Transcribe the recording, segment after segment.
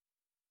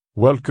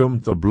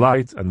Welcome to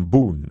Blight and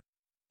Boon.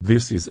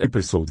 This is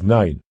episode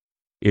 9.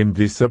 In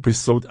this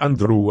episode,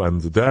 Andrew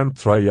and Dan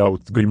try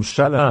out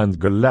Grimshala and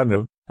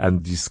Galana,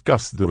 and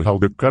discuss how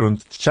the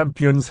current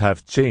champions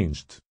have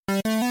changed.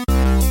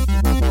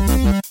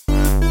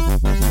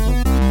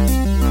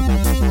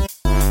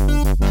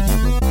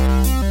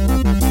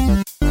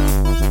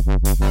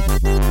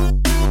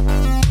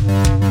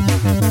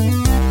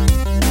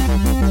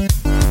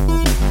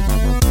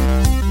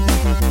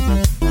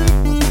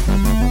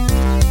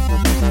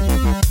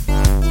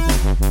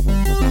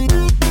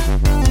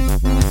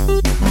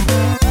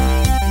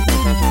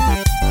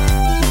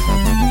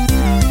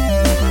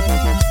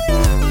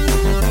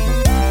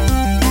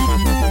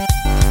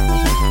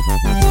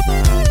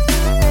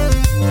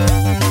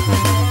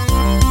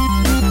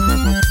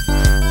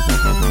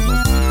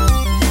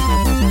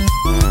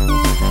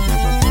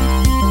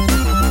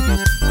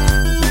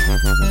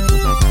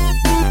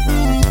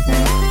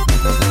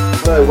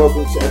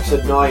 Welcome to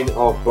episode 9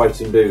 of Blight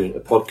and Boon, a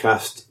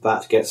podcast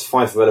that gets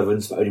 5 for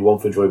relevance but only 1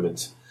 for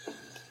enjoyment.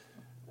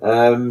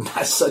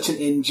 That's such an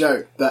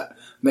in-joke that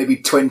maybe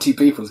 20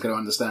 people is going to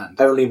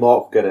understand. Only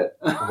Mark will get it.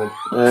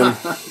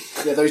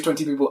 Yeah, those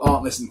 20 people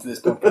aren't listening to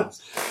this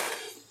podcast.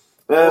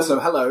 Also,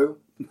 hello.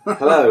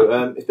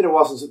 Hello. It's been a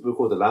while since we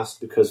recorded last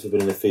because we've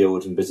been in the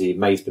field and busy.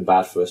 May's been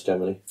bad for us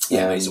generally.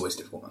 Yeah, May's always a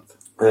difficult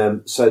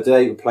month. So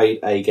today we played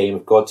a game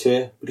of God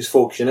Tier. We're just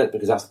focusing it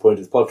because that's the point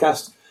of the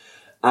podcast.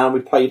 And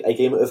we played a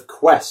game of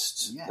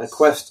Quest. Yes. A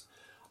Quest,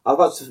 I'm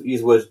about to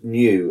use the word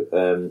new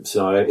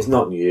scenario. It's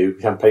not new.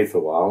 We haven't played for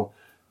a while.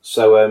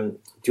 So do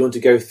you want to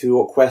go through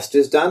what Quest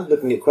is, Dan?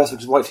 Looking at Quest,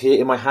 which is right here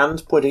in my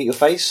hand, pointing at your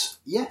face.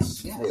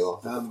 Yes. There you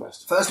are.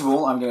 Quest. First of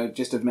all, I'm going to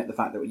just admit the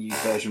fact that we use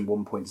version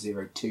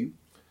 1.02.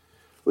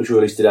 Which we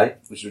released today.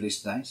 Which was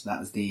released today. So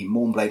that was the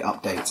Mournblade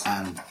update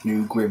and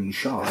new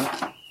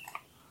Grimshala.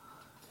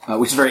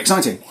 Which is very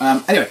exciting.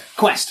 Anyway,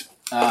 Quest.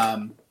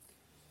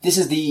 This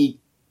is the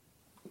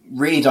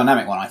really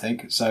dynamic one, I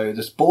think. So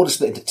the board is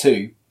split into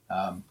 2,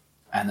 and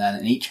then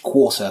in each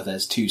quarter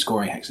there's 2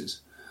 scoring hexes.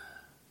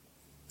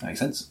 That makes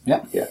sense?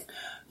 Yeah. Yeah.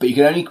 But you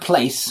can only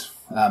place,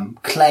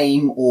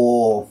 claim,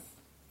 or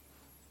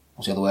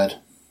what's the other word?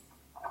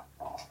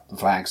 The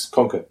flags.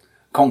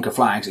 Conquer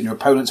flags in your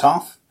opponent's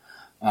half,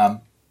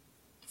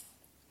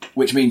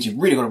 which means you've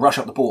really got to rush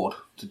up the board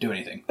to do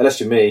anything. Unless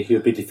you're me, who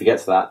repeatedly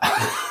forgets that.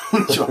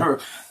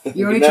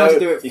 You only try to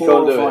do it 4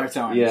 or 5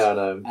 times. Yeah, I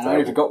know. And I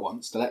only forgot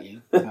once to let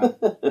you.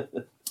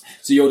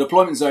 So your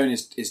deployment zone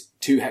is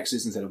 2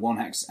 hexes instead of 1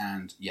 hex,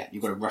 and yeah,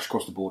 you've got to rush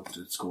across the board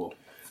to score.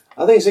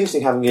 I think it's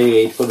interesting having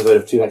a deployment zone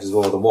of 2 hexes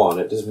more than 1.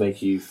 It does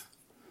makes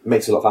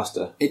it a lot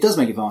faster. It does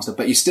make it faster,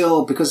 but you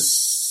still,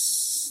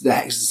 because the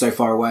hexes are so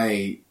far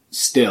away,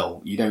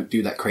 still, you don't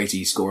do that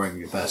crazy scoring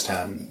your first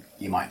turn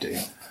you might do.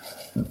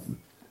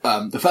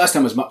 The first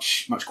turn was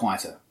much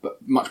quieter, but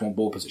much more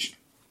ball position.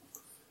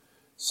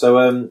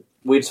 So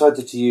we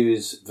decided to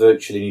use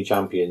virtually new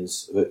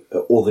champions,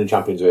 all the new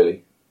champions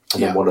really,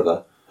 and then one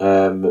other,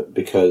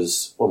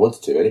 because, well, 1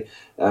 to 2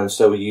 really.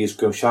 So we used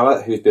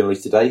Grimshala, who's been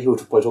released today, who we'll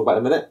probably talk about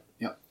in a minute.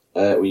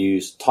 Yep. We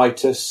used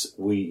Titus,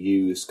 we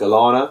used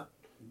Galana,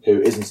 who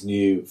isn't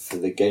new for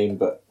the game,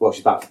 but, well,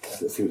 she's about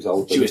a few weeks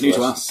old. She was new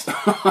to us.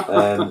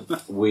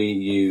 We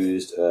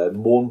used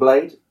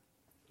Mournblade,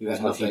 who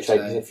had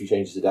a few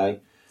changes today.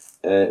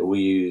 We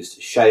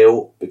used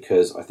Shale,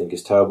 because I think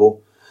it's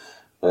terrible.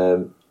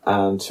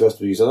 And who else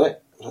did we use on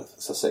it?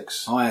 That's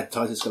 6. I had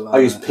Titus Galana. I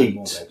used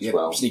Pete as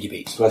well. Sneaky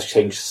Pete. So that's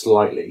changed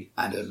slightly.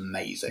 And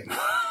amazing.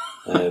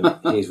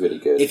 He's really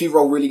good. If you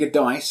roll really good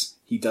dice,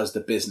 he does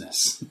the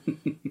business.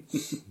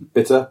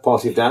 Bitter,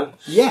 Party of Dan?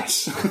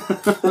 Yes.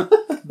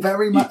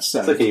 Very much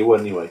so. It's okay, you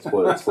won anyway.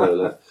 Spoiler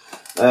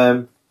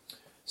alert.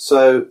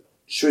 So,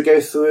 should we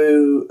go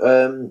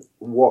through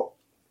what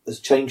has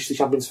changed the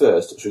champions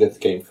first? Or should we go through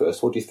the game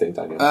first? What do you think,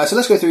 Daniel? So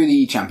let's go through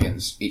the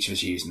champions each of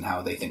us used and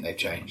how they think they've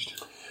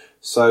changed.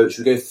 So,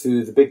 should we go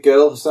through the big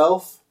girl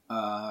herself?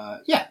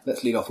 Yeah,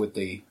 let's lead off with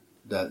the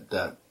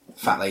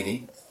fat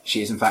lady.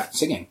 She is in fact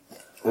singing.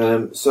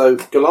 So,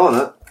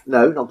 Galana...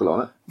 No, not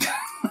Galana.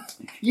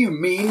 You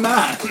mean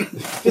man!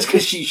 Just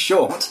because she's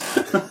short.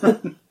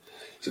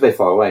 She's very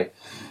far away.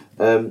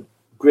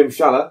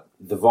 Grimshala,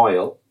 the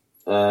Vile,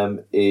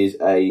 is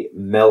a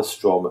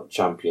Maelstrom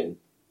champion.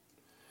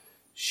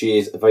 She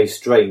is a very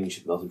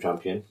strange Maelstrom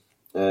champion.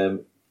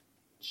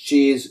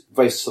 She is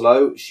very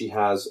slow. She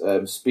has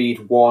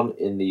speed 1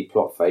 in the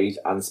plot phase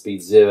and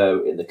speed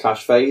 0 in the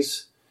clash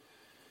phase.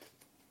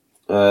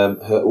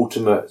 Her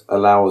ultimate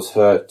allows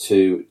her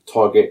to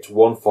target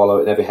 1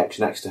 follower in every hex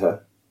next to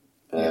her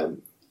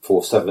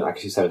for 7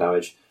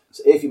 damage.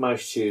 So if she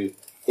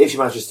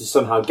manages to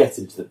somehow get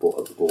into the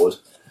board,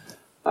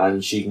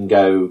 and she can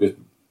go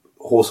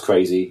horse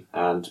crazy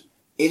and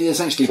it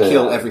essentially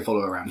kill every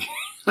follower around you.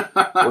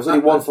 There's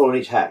only 1 follower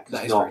in each hex.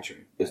 That is very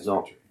true. It's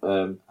not.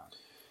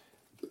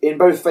 In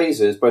both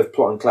phases, both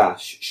plot and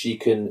clash, she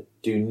can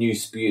do New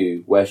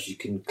Spew, where she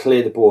can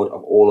clear the board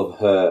of all of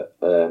her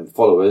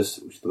followers,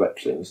 which are the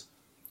Wretchlings,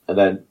 and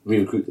then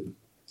re-recruit them.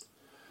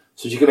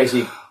 So she can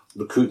basically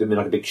recruit them in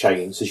like a big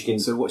chain. So she can.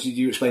 So what did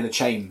you explain the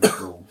chain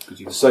rule?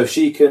 So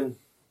she can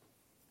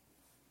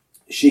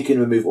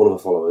remove all of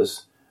her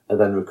followers and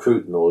then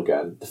recruit them all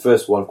again. The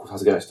first one, of course,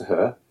 has to go next to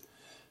her,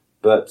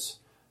 but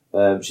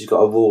she's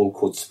got a rule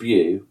called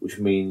spew, which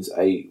means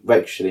a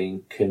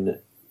Rexling can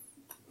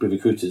be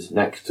recruited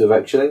next to a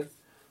Rexling.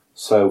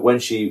 So when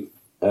she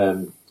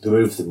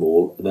removes them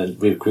all and then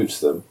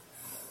recruits them,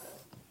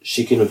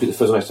 she can recruit the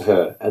first one next to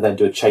her and then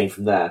do a chain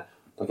from there,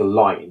 like a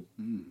line.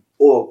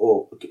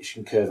 Or she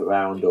can curve it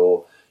around,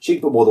 or she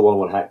can put more than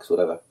one hex,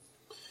 whatever.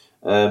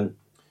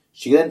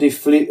 She can then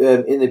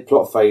do in the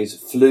plot phase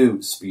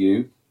flu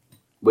spew,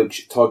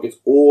 which targets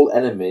all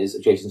enemies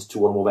adjacent to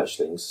one or more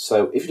Rexlings.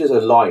 So if she does a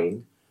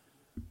line,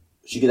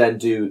 she can then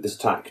do this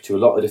attack to a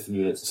lot of different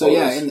units. So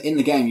yeah, in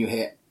the game you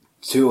hit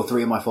 2 or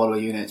 3 of my follower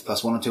units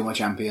plus 1 or 2 of my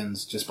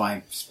champions just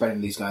by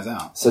spreading these guys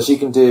out. So she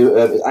can do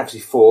it's actually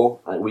 4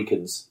 and it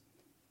weakens.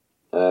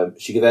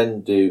 She can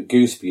then do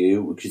goo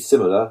spew, which is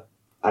similar.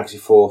 Actually,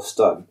 4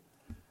 stun.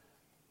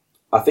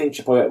 I think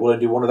she'll probably want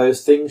to do one of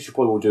those things. She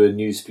probably will do a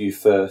new spew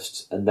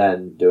first and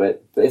then do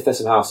it. But if they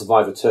somehow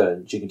survive a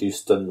turn, she can do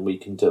stun and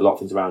weaken to a lot of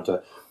things around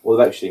her. All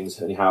the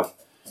Rexlings only have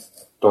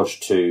dodge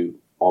 2,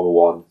 armor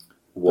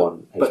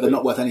 1, But HP. they're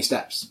not worth any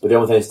steps. But they're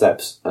not worth any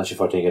steps, and she's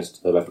fighting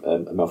against a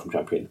Maelstrom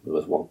champion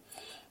worth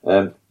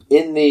 1.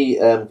 In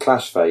the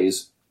clash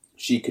phase,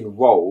 she can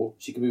roll.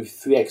 She can move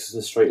 3 X's in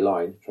a straight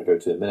line, which I'll go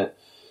to in a minute.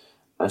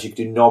 And she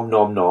can do nom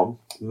nom nom.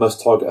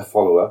 Must target a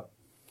follower.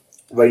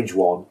 Range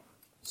 1,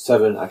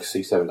 7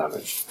 accuracy, 7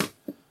 damage.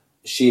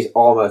 She's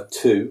armor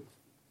 2,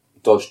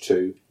 dodge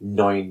 2,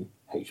 9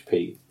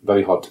 HP.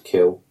 Very hard to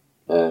kill.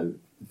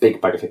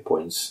 Big bag of hit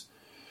points.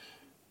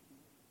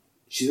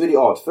 She's really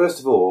odd. First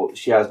of all,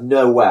 she has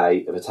no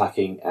way of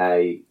attacking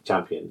a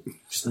champion.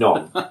 Just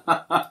none.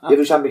 If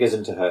a champion gets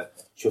into her,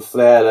 she'll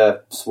flail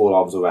her small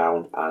arms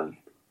around and...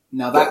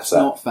 Now that's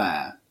not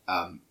fair.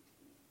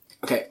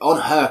 Okay, on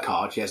her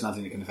card, she has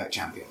nothing that can affect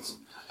champions.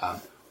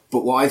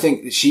 But what I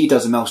think that she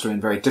does a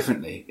Maelstrom very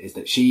differently is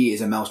that she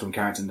is a Maelstrom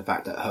character in the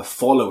fact that her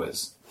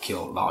followers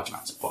kill large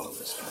amounts of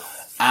followers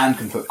and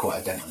can put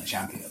quite a dent on a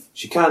champion.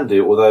 She can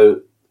do, although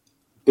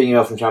being a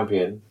Maelstrom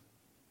champion,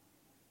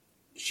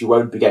 she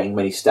won't be getting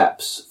many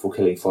steps for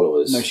killing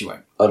followers. No, she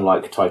won't.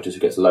 Unlike Titus,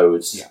 who gets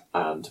loads,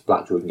 and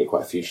Black Druid can get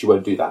quite a few. She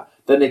won't do that.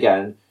 Then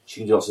again,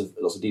 she can do lots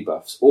of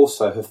debuffs.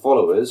 Also, her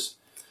followers...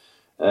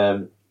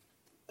 her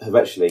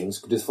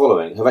Rexlings can do the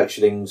following. Her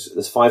Rexlings,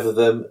 there's 5 of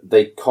them.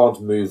 They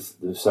can't move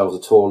themselves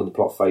at all in the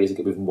plot phase. They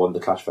get moving 1 in the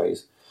clash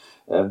phase.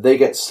 They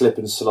get slip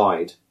and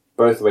slide,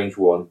 both range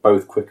 1,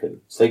 both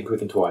quicken. So they can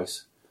quicken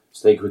twice.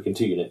 So they can quicken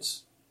 2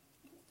 units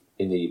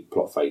in the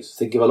plot phase.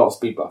 So they give a lot of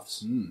speed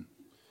buffs.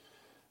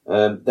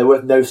 They're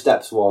worth no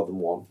steps rather than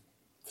 1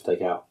 to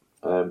take out.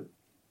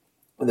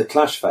 In the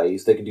clash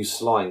phase, they can do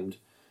slimed.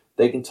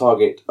 They can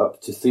target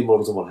up to 3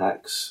 models in 1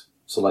 hex.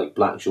 So like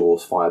Black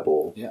Jaws,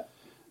 Fireball. Yeah.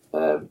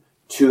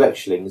 2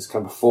 Rexlings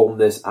can perform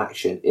this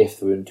action if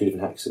they're in 2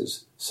 different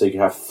hexes. So you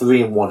can have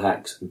 3 in 1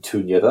 hex and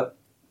 2 in the other.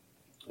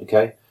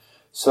 Okay?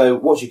 So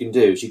what you can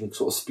do is you can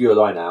sort of spew a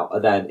line out,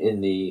 and then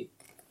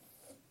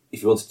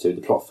if you wanted to,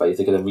 the plot phase,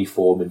 they can then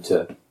reform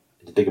into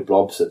bigger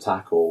blobs to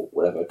attack or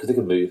whatever, because they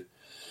can move.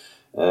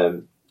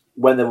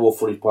 When they're all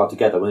fully piled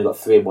together, when they've got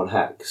 3 in 1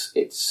 hex,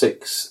 it's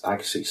 6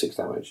 accuracy, 6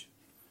 damage.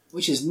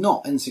 Which is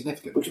not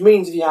insignificant. Which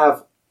means if you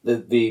have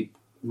the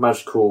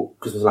magical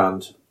Christmas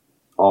land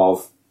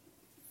of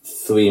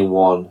 3 in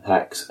 1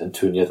 hex and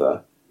 2 in the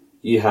other,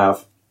 you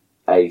have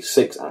a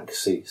 6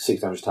 accuracy,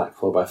 6 damage attack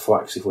followed by a 4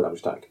 accuracy, 4 damage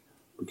attack,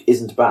 which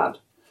isn't bad,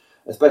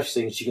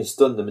 especially since you can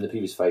stun them in the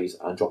previous phase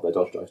and drop their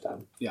dodge dice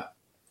down. Yeah.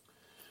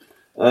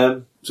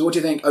 So what do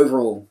you think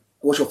overall?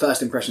 What's your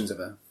first impressions of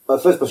her? My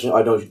first question,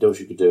 I don't know what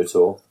she could do at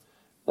all.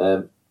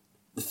 The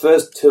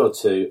first turn or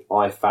 2,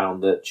 I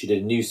found that she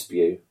did a new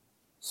spew,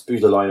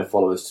 spewed a line of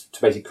followers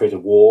to basically create a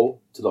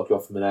wall to lock you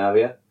off from an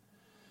area.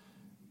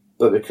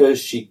 But because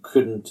she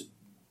couldn't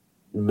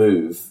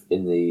move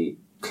in the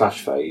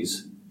clash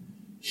phase,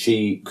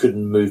 she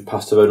couldn't move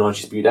past her own line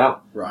she spewed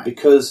out. Right.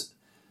 Because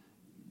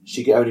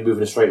she could only move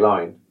in a straight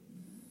line.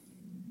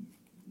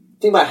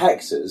 The thing about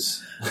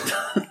hexes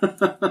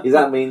is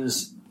that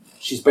means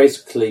she's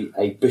basically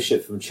a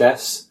bishop from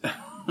chess.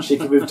 She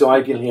can move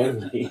diagonally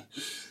only.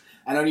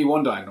 And only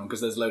one diagonal,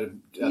 because there's a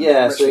load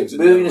of... so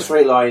moving in a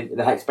straight line in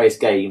a hex-based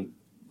game,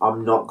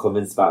 I'm not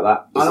convinced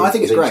about that. I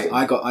think it's great.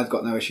 I've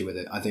got no issue with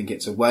it. I think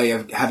it's a way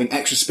of having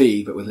extra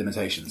speed, but with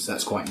limitations.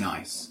 That's quite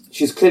nice.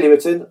 She's clearly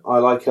written. I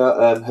like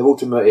her. Her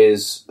ultimate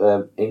is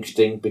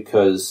interesting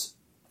because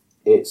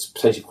it's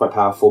potentially quite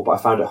powerful, but I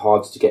found it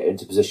hard to get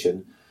into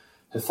position.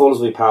 Her followers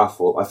are really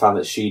powerful. I found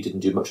that she didn't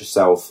do much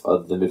herself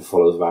other than move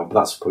followers around, but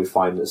that's probably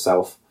fine in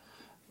itself.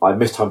 I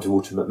missed time to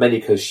ultimate, mainly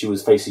because she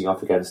was facing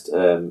up against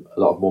a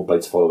lot of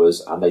Mournblade's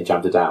followers, and they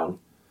jammed her down.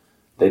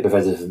 They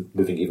prevented her from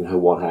moving even her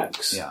 1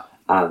 hex. Yeah.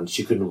 And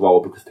she couldn't roll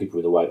because people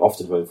were in the way,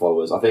 often her own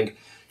followers. I think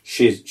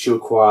she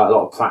require a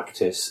lot of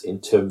practice in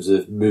terms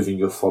of moving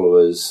your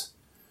followers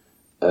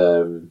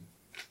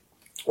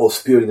or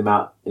spewing them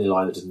out in a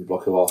line that doesn't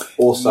block her off.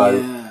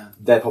 Also,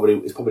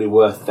 it's probably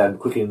worth them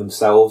quickening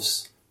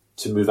themselves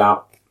to move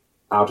out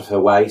of her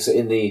way. So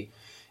in the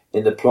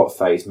plot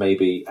phase,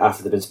 maybe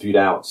after they've been spewed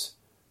out,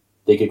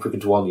 they could quicken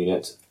to one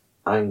unit,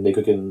 and they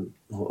quicken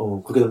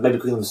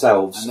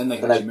themselves, and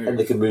then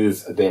they can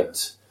move a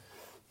bit,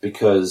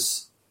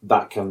 because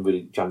that can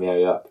really jam the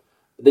area up.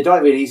 They die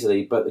really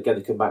easily, but again,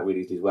 they come back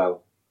really easily as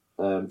well.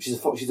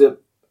 She's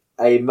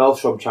a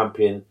Maelstrom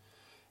champion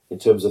in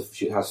terms of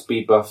she has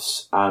speed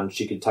buffs and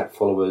she can attack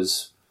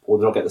followers or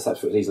not get the steps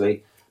for it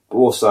easily. But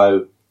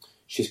also,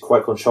 she's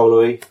quite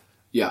controllery.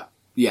 Yeah,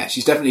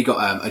 she's definitely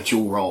got a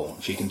dual role.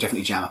 She can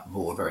definitely jam up a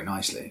board very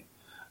nicely.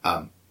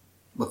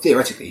 Well,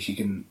 theoretically, she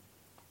can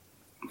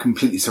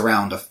completely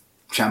surround a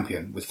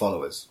champion with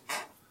followers,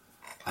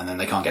 and then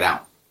they can't get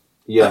out.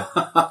 Yeah.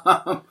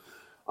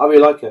 I really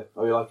like her.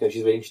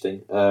 She's really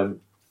interesting.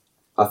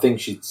 I think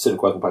she's certainly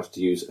quite compatible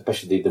to use,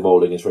 especially the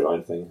rolling and straight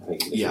line thing.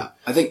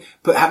 I think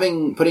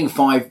putting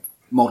 5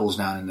 models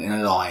down in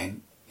a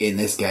line in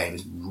this game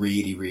is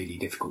really, really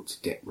difficult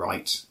to get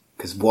right,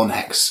 because one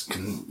hex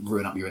can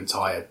ruin up your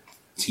entire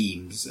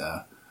team's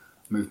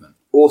movement.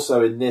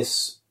 Also, in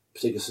this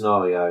particular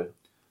scenario,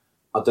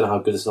 I don't know how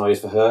good the scenario is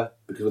for her,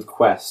 because with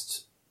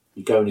Quest,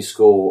 you can only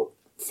score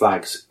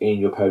flags in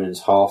your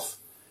opponent's half,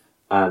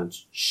 and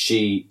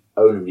she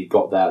only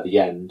got there at the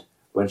end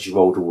when she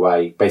rolled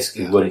away,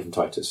 basically running from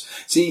Titus.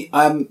 See,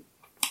 but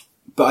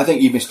I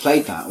think you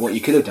misplayed that. What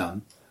you could have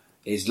done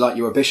is, like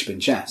you're a bishop in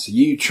chess, so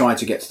you try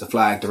to get to the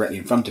flag directly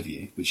in front of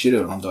you, which should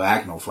have been on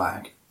diagonal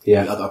flag,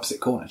 in the other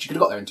opposite corner. She could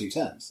have got there in 2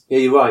 turns. Yeah,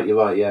 you're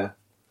right, yeah.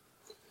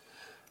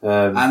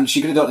 And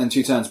she could have done it in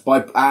 2 turns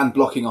and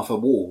blocking off a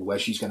wall where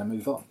she's going to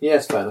move on. Yeah,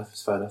 it's fair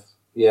enough.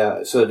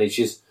 Yeah, certainly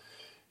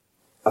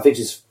I think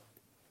she's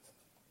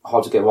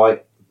hard to get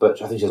right,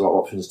 but I think she has a lot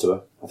of options to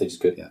her. I think she's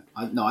good. Yeah,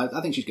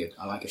 I think she's good.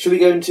 I like it. Should we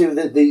go into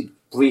the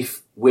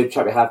brief weird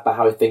chat we have about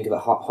how we think that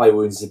high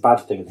wounds is a bad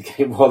thing in the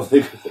game rather than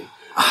a good thing?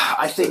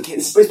 I think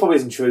it probably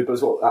isn't true, but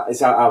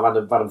it's our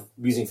random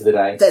musing for the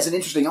day. There's an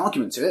interesting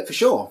argument to it, for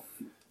sure.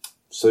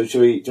 So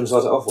do you want to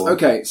start it off? Or?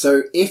 Okay,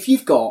 so if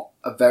you've got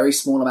a very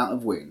small amount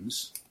of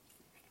wounds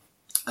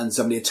and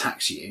somebody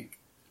attacks you,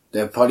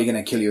 they're probably going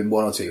to kill you in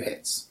 1 or 2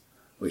 hits,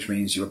 which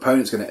means your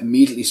opponent's going to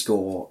immediately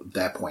score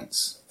their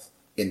points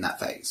in that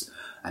phase.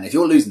 And if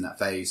you're losing that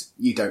phase,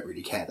 you don't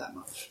really care that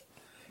much.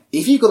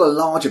 If you've got a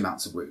large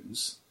amounts of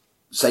wounds,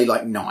 say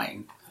like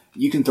 9,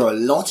 you can throw a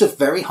lot of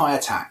very high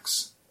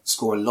attacks,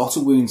 score a lot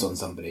of wounds on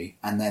somebody,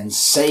 and then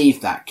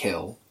save that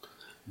kill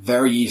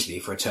very easily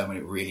for a turn when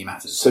it really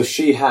matters. So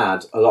she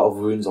had a lot of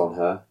wounds on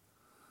her.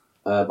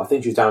 I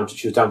think she was down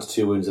to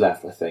 2 wounds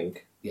left, I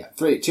think. Yeah,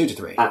 2 to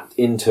 3.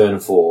 In turn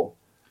 4.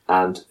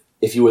 And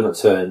if you win that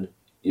turn,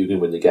 you're going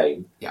to win the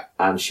game. Yeah.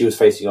 And she was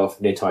facing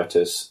off near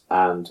Titus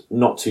and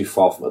not too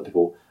far from other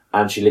people,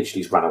 and she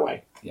literally just ran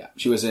away. Yeah.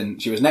 She was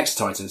next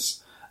to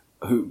Titus,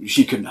 who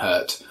she couldn't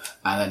hurt,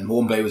 and then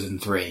Mornblade was in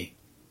 3,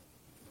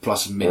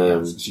 plus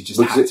minions. She just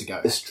had to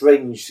go. A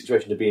strange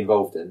situation to be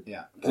involved in.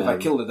 Yeah. Because if I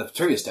killed her the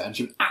previous turn,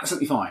 she was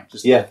absolutely fine.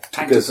 Just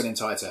tanked her for an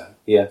entire turn.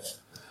 Yeah.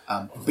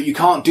 But you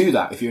can't do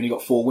that if you only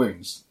got 4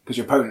 wounds, because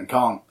your opponent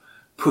can't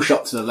push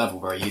up to the level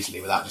very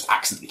easily without just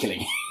accidentally killing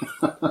you.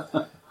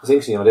 It's an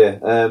interesting idea.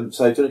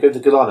 So do you want to go to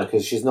Galana,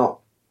 because she's not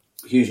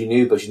hugely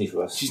new, but she's new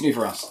for us. She's new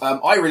for us.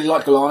 I really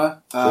like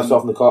Galana. Start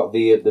from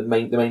the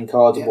main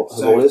card of what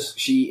her role is.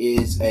 She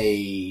is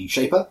a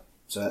Shaper,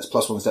 so that's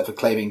 +1 step for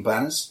claiming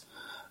banners.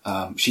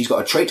 She's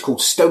got a trait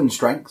called Stone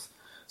Strength.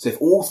 So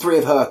if all 3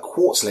 of her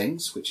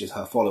Quartzlings, which is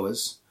her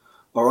followers,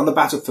 are on the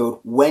battlefield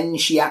when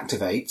she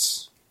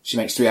activates, she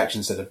makes 3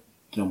 actions instead of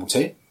the normal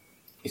 2.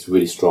 It's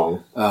really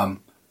strong. And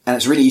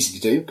it's really easy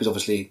to do, because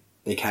obviously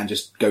they can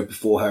just go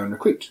before her and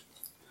recruit.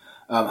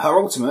 Her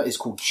ultimate is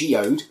called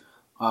Geode.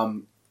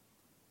 I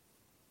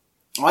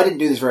didn't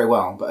do this very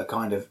well, but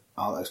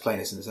I'll explain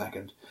this in a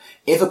second.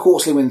 If a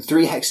Quartzling within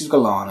 3 hexes of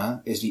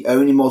Galana is the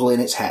only model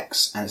in its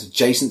hex, and it's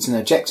adjacent to an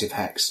objective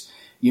hex,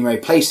 you may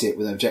place it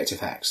with an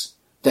objective hex.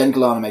 Then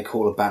Galana may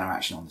call a banner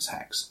action on this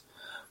hex.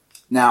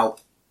 Now,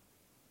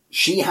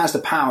 she has the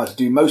power to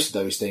do most of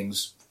those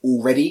things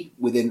already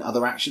within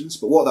other actions,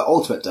 but what that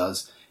ultimate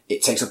does,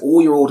 it takes up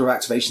all your order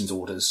activations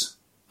orders,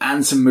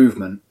 and some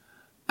movement,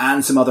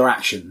 and some other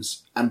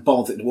actions, and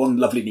bolts it into one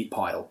lovely neat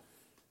pile.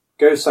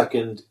 Go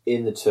second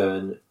in the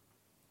turn,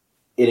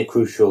 in a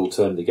crucial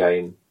turn of the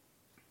game.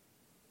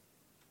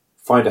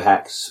 Find a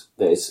hex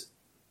that is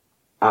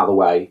out of the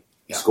way,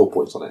 score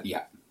points on it.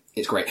 Yeah,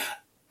 it's great.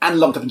 And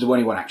lumped up into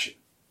only 1 action.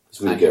 It's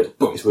really good.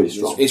 Boom. It's really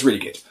strong. It's really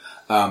good.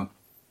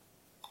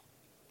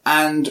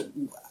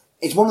 And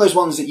it's one of those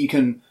ones that you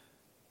can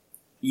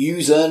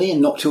use early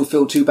and not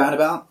feel too bad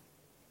about.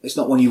 It's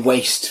not one you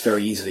waste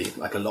very easily,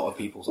 like a lot of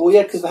people's. Well,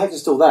 yeah, because the hex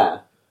is still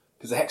there.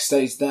 Because the hex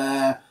stays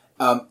there.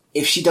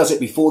 If she does it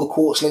before the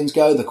Quartzlings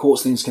go, the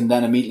Quartzlings can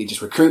then immediately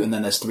just recruit, and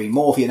then there's 3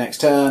 more for your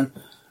next turn.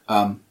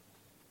 So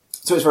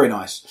it's very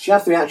nice. She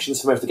had 3 actions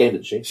for most of the game,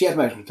 didn't she? She had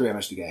 3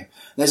 most of the game.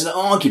 There's an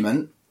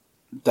argument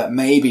that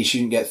maybe she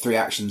didn't get 3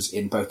 actions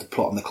in both the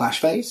plot and the clash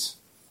phase.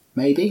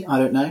 Maybe, I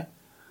don't know.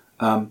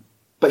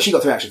 But she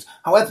got 3 actions.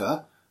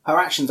 However, her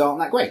actions aren't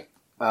that great.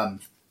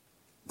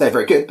 They're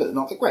very good, but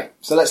not that great.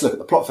 So let's look at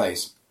the plot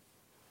phase.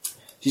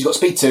 She's got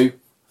speed 2,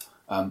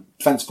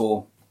 defense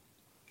 4,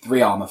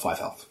 3 armor, 5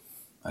 health.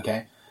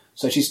 Okay?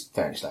 So she's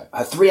fairly slow.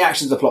 Her 3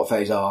 actions of the plot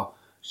phase are,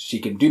 she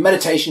can do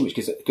meditation, which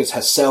gives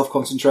her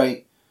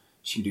self-concentrate.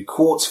 She can do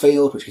quartz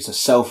field, which gives her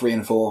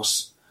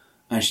self-reinforce.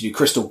 And she can do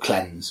crystal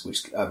cleanse,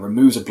 which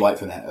removes a blight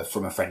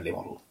from a friendly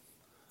model.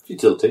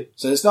 Utility.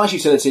 So it's nice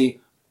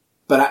utility,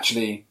 but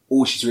actually,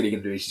 all she's really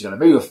going to do is she's going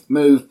to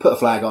move, put a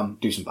flag on,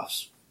 do some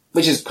buffs.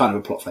 Which is kind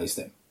of a plot phase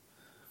thing.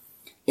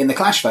 In the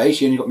clash phase,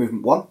 she only got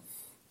movement 1.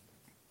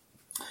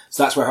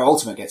 So that's where her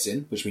ultimate gets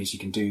in, which means she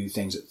can do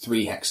things at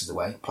 3 hexes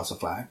away, plus a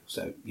flag.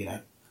 So,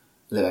 a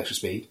little extra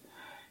speed.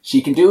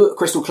 She can do a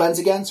crystal cleanse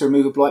again, so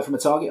remove a blight from a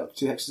target up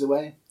to 2 hexes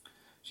away.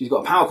 She's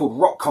got a power called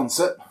Rock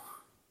Concert,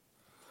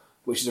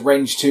 which is a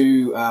range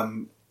 2,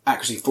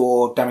 accuracy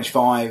 4, damage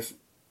 5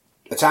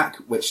 attack,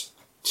 which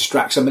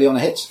distracts somebody on a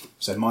hit.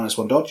 So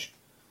 -1 dodge.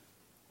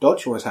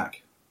 Dodge or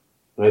attack?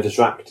 No,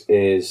 distract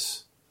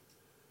is...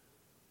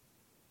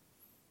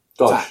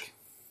 Dodge.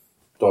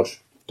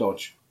 Attack.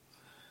 Dodge.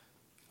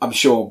 I'm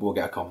sure we'll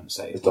get a comment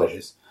say it's what it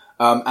is.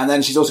 And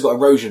then she's also got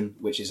Erosion,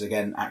 which is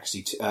again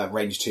accuracy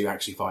range 2,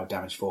 accuracy 5,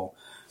 damage 4.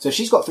 So if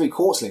she's got 3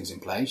 Quartzlings in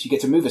play, she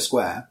gets to move a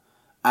square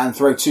and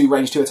throw 2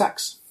 range 2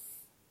 attacks.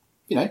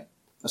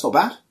 That's not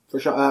bad for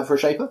a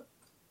Shaper.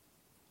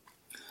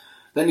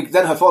 Then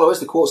her followers,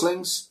 the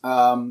Quartzlings,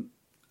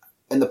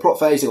 in the plot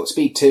phase, they've got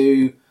speed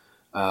 2.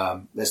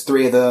 There's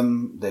 3 of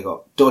them. They've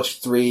got dodge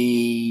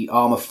 3,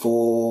 armor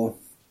 4,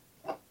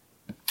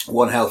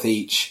 1 health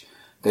each.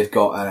 They've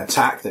got an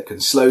attack that can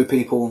slow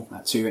people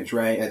at 2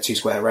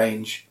 square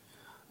range.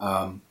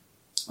 And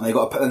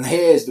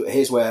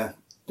here's where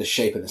the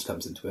shapiness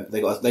comes into it.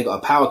 They got a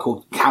power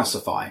called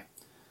Calcify.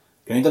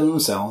 Can only done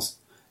themselves.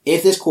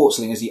 If this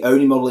Quartzling is the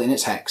only model in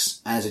its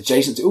hex and is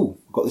adjacent to... Ooh,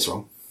 got this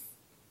wrong.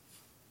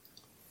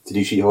 Did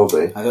you cheat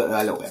horribly?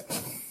 A little bit.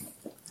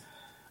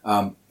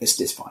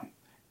 It's fine.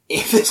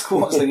 If this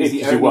Quartzling is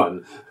the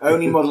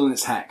only model in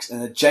its hex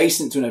and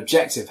adjacent to an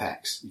objective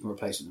hex, you can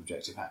replace it with an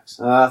objective hex.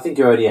 I think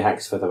you're already a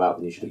hex further out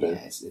than you should have been.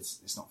 Yeah,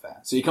 it's not fair.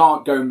 So you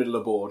can't go middle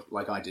of board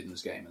like I did in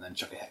this game and then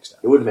chuck a hex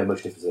down. It wouldn't have made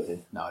much difference, I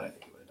think. No, I don't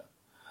think it would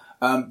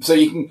have done. So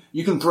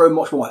you can throw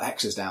much more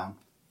hexes down.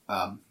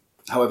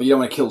 However, you don't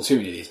want to kill too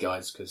many of these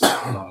guys because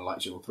Galana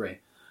likes you all 3.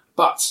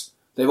 But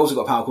they've also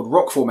got a power called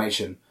Rock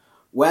Formation.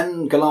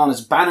 When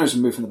Galana's banner is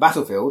removed from the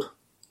battlefield,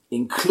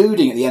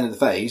 including at the end of the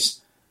phase,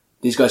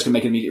 these guys can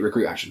make an immediate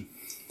recruit action.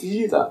 Did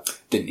you do that?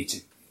 Didn't need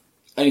to.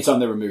 Anytime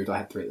they're removed, I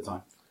had 3 at the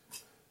time.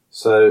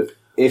 So,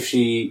 if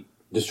she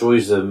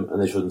destroys them and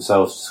they destroy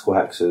themselves to score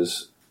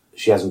hexes,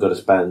 she hasn't got to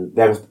spend...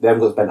 They haven't got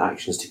to spend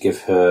actions to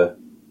give her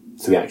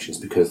 3 actions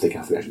because they can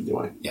have 3 actions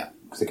anyway. Yeah.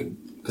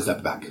 Because they're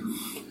back.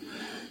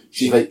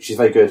 She's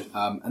very good.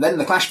 And then in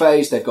the clash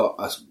phase, they've got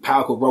a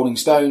power called Rolling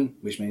Stone,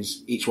 which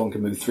means each one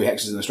can move 3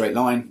 hexes in a straight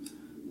line.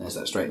 There's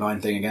that straight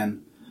line thing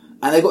again.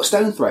 And they've got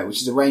Stone Throw,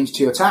 which is a range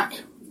 2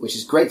 attack, which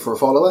is great for a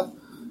follower,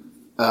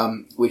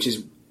 which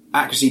is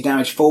accuracy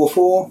damage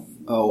 4/4,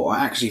 or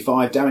accuracy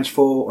 5 damage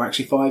 4, or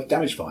accuracy 5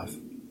 damage 5.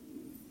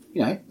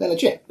 They're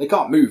legit. They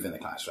can't move in the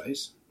clash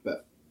phase,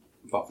 but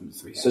apart from the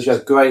 3 hexes. So she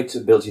has great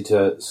ability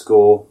to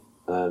score,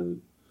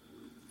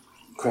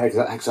 create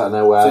hexes out of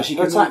nowhere. So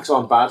her attacks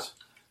aren't bad.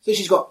 So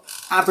she's got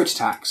average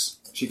attacks.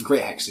 She can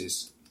create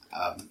hexes.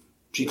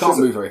 She can't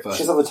move very fast.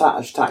 She has other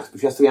attacks,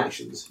 but she has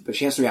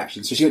 3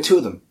 actions. So she got 2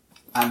 of them,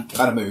 and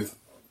a move.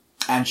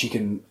 And she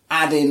can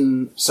add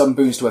in some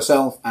boons to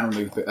herself and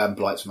remove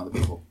blights from other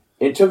people.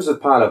 In terms of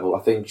power level, I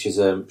think she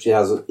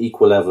has an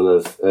equal level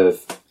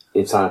of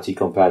insanity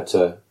compared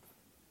to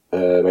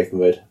Wraith and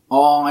Red.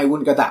 I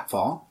wouldn't go that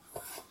far.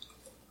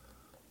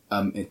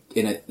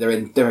 They're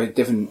in a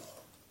different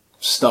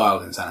style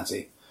of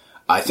insanity.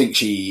 I think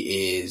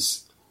she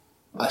is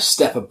a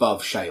step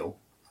above Shale.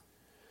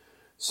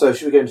 So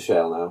should we go into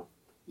Shale now?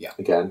 Yeah.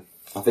 Again,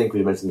 I think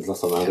we mentioned this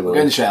last time. We'll go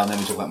into Shale and then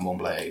we talk about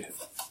Mournblade.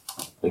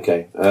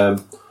 Okay.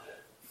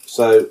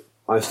 So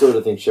I still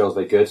don't think Shale's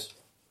very good.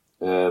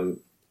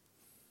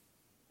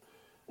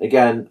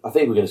 Again, I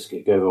think we're going to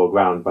go over all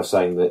ground by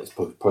saying that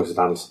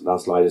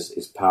Landslide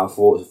is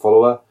powerful as a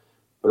follower,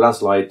 but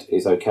Landslide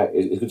is okay.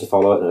 It's good to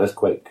follow, and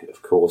Earthquake,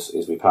 of course,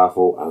 is very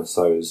powerful, and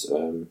so is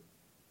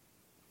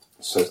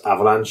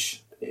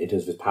Avalanche in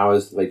terms of his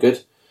powers. Very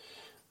good,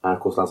 and of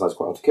course, Landslide's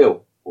quite hard to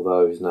kill.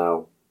 Although he's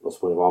now lost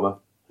a point of armor,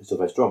 he's still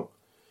very strong.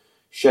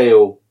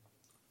 Shale,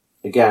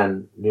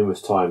 again,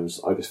 numerous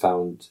times I just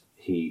found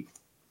he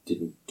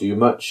didn't do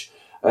much.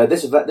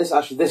 This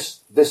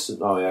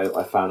scenario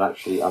I found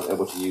actually I was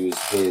able to use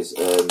his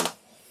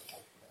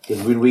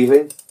rune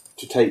weaving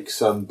to take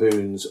some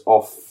boons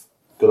off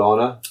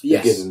Galana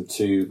and give them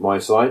to my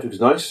side, which is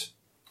nice.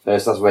 So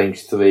that's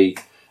range 3,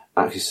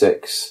 accuracy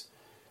 6,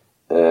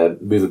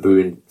 move a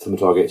boon from the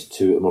target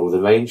to a model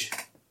within range.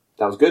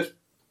 That was good.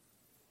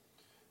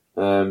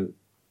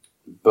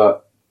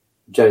 But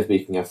generally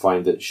speaking, I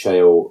find that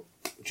Shale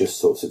just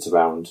sort of sits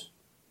around.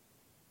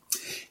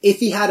 If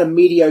he had a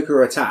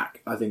mediocre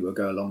attack, I think it would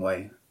go a long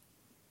way.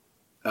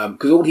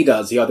 Because all he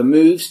does, he either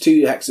moves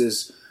 2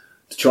 hexes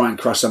to try and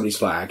crush somebody's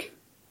flag,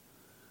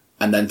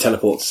 and then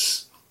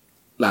teleports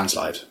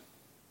landslide.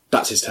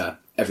 That's his turn,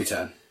 every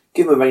turn.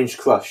 Give him a ranged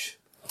crush.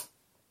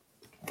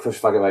 Crush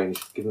flag at range.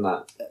 Give him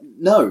that.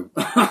 No.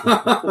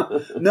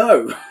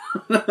 No.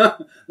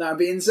 That would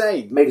be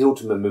insane. Make his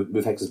ultimate move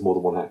hexes more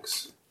than one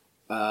hex.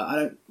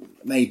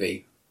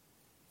 Maybe.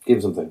 Give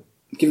him something.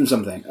 Give him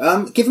something.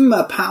 Give him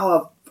a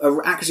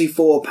accuracy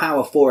 4,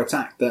 power 4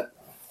 attack that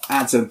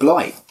adds a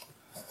blight.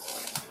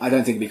 I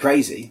don't think it'd be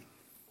crazy.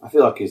 I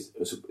feel like it's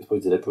probably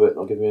deliberate,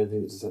 not giving him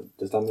anything that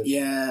does damage.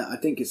 Yeah, I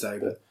think it's so.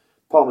 But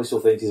part of me still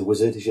thinks he's a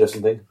wizard, he should have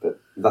something,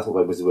 but that's not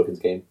where wizards work in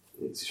this game.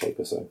 It's a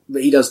shaper, so.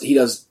 But he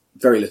does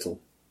very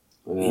little.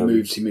 He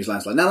moves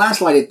landslide. Now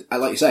landslide,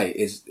 like you say,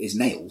 is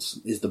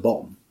nails, is the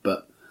bomb,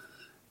 but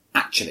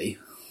actually,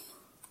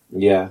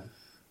 yeah.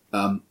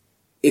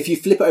 If you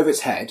flip it over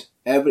its head,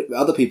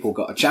 other people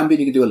got a champion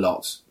who can do a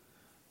lot,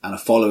 and a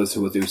followers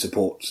who will do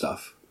support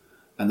stuff,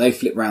 and they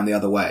flip round the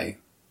other way.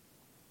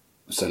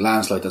 So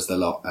landslide does the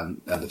lot,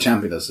 and the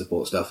champion does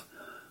support stuff,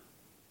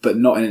 but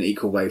not in an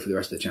equal way for the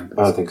rest of the champions.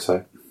 I don't think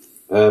so.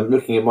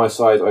 Looking at my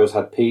side, I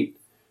also had Pete.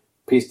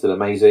 Pete's still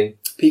amazing.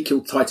 Pete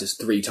killed Titus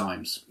 3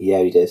 times.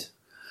 Yeah, he did.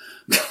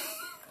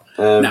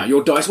 Now,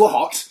 your dice were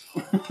hot.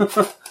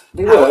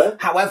 They were.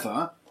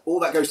 However,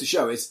 all that goes to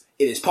show is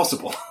it is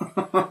possible.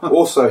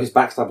 Also, his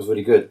backstab was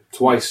really good.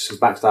 Twice his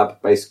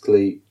backstab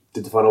basically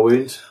did the final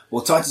wound.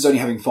 Well, Titus is only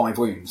having 5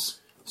 wounds.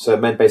 So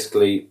it meant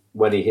basically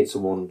when he hits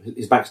someone,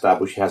 his backstab,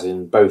 which he has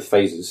in both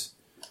phases,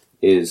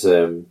 is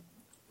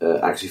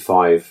actually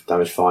 5,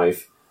 damage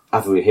 5.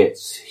 After he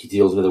hits, he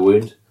deals another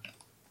wound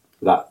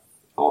with that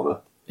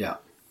armour. Yeah.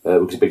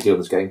 Which is a big deal in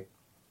this game.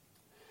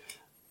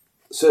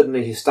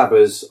 Certainly his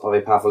stabbers are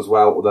very powerful as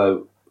well,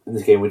 although in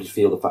this game we just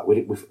feel the fact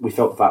we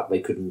felt the fact they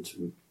couldn't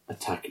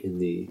attack in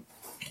the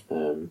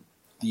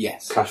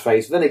clash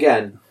phase. But then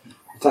again,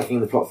 attacking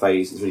in the plot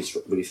phase is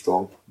really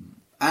strong.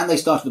 And they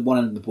started at one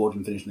end of the board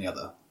and finished on the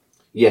other.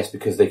 Yes,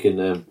 because they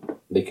can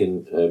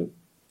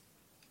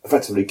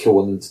effectively kill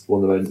one of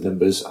their own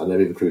numbers and they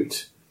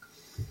recruit.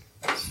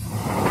 Because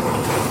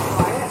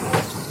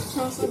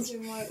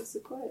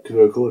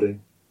we're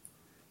recording.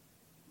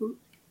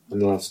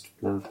 And last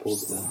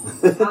pause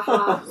it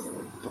now.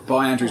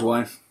 Bye, Andrew's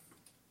wife.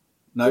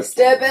 No.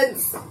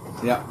 Disturbance.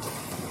 Yeah.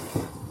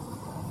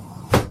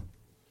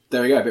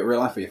 There we go, a bit of real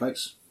life for you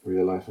folks.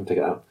 Real life, I'll take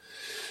it out.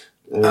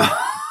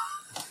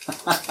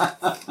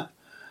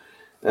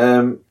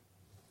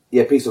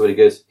 Yeah, Pete's really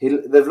good.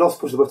 They've lost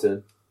push the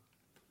button.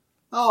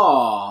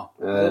 Oh,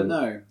 I don't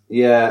know.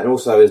 Yeah, and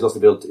also he's lost the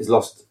build. He's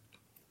lost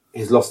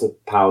the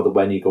power that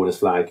when you go on his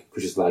flag,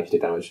 pushes flag, you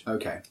take damage.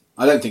 Okay,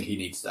 I don't think he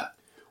needs that.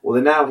 Well,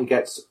 then now he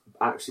gets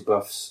accuracy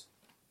buffs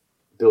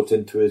built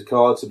into his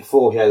card. So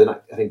before he had,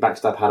 I think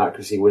backstab had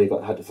accuracy when he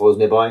had the followers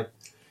nearby.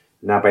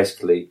 Now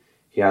basically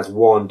he has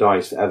 1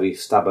 dice for every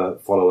stabber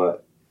follower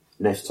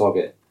next to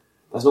target.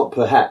 That's not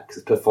per hex;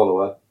 it's per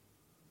follower.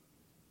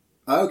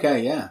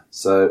 Okay, yeah.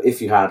 So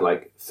if you had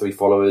like 3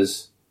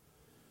 followers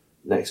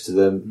next to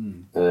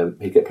them,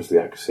 he'd get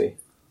 +3 accuracy,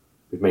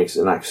 which makes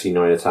an accuracy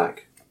 9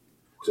 attack.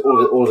 So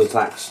all the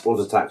attacks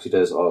he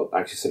does are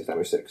actually 6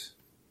 damage 6.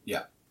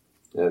 Yeah.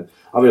 I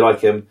really like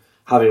him.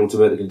 Having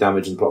ultimate that can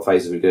damage in the plot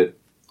phase is really good.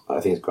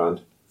 I think it's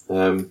grand.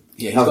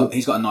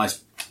 He's got a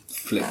nice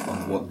flip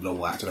on what the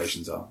normal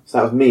activations are. So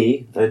that was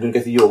me, and I'm going to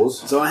go through yours.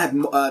 So I had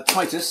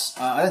Titus.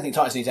 I don't think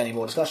Titus needs any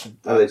more discussion.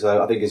 I think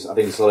so. I think he's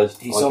solid.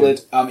 He's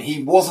solid.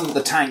 He wasn't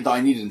the tank that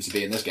I needed him to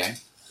be in this game.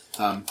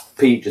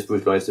 Pete just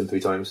brutalised him 3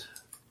 times.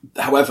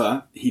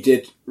 However, he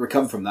did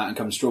recover from that and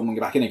come strong and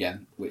get back in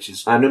again, which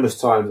is... And numerous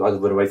times I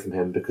had run away from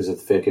him because of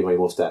the fear of giving away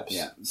more steps.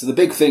 Yeah. So the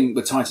big thing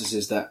with Titus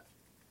is that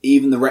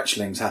even the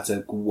Wretchlings had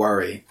to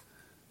worry,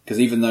 because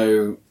even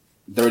though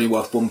they're only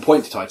worth 1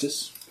 point to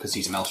Titus, because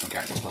he's a Maelstrom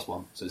character, it's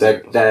 +1. So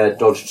they're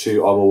dodge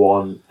 2, armour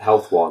 1,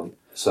 health 1,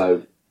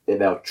 so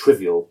they're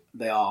trivial.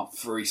 They are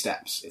 3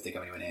 steps if they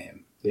go anywhere near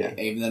him. Yeah.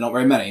 Even though they're not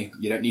very many,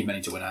 you don't need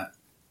many to win a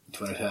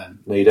turn.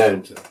 No, you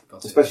don't.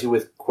 Especially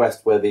with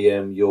Quest, where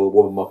your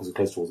woman markers are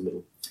close towards the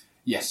middle.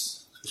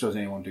 Yes. So there's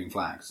anyone doing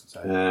flags.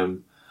 So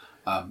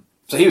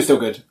he was still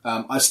good.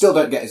 I still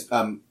don't get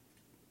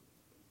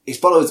his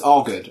followers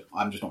are good.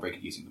 I'm just not very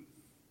good using them.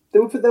 They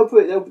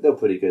were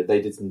pretty good.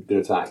 They did some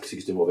good attacks. You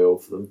could do what they all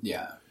for them.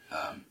 Yeah.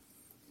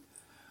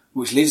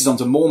 Which leads us on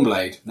to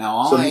Mournblade.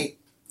 Now,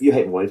 you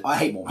hate Mournblade. I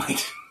hate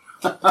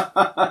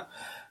Mournblade.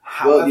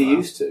 Well, you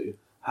used to.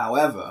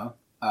 However,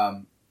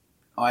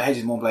 I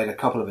hated Mournblade a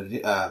couple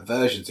of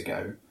versions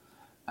ago,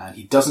 and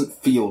he doesn't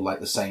feel like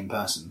the same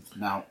person.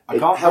 Now, I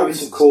can't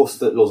helps, of course,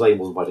 that Lord Zane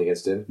wasn't fighting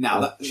against him.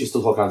 Now, she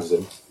still hot hands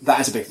him.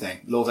 That is a big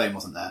thing. Lord Zane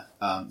wasn't there.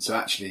 So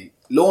actually,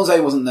 Lord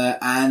Zane wasn't there,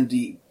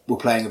 and were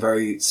playing a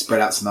very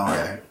spread out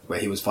scenario where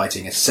he was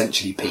fighting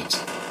essentially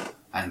Pete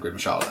and Grim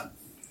Charlotte.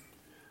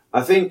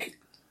 I think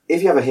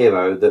if you have a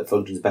hero that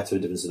functions better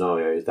in different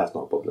scenarios, that's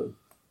not a problem.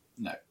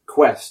 No.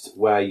 Quest,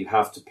 where you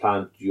have to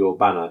plant your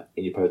banner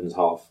in your opponent's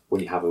half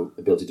when you have an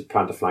ability to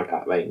plant a flag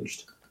at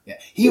ranged. Yeah,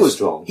 he was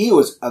strong. He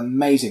was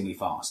amazingly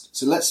fast.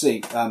 So let's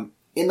see.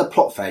 In the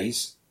plot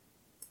phase,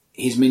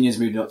 his minions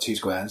moved up 2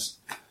 squares.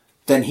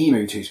 Then he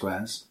moved 2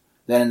 squares.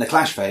 Then in the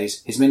clash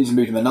phase, his minions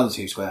moved him another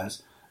 2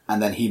 squares,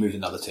 and then he moved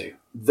another 2.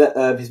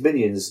 His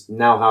minions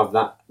now have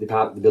the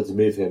ability to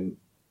move him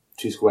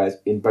 2 squares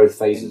in both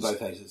phases. In both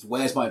phases.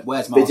 Where's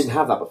Master? They didn't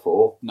have that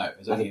before. No, it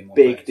was only in one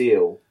big phase.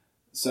 deal.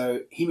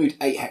 So he moved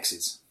 8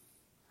 hexes.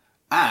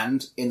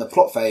 And in the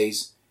plot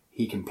phase,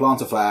 he can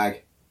plant a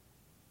flag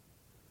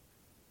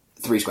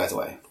 3 squares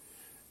away.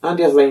 And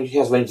he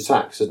has ranged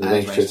attacks, doesn't he?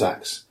 And Ranged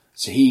attacks.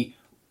 So he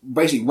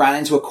basically ran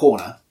into a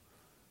corner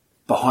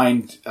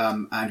behind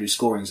Andrew's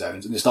scoring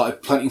zones and just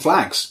started planting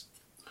flags.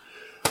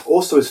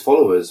 Also, his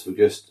followers were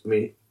just... I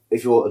mean,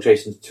 if you're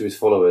adjacent to his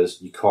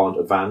followers, you can't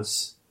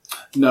advance.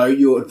 No,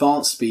 your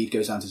advance speed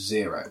goes down to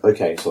 0.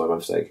 Okay, sorry, my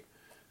mistake.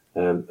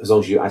 As long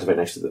as you activate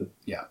next to them.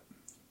 Yeah.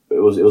 It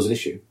was an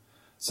issue.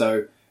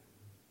 So,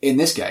 in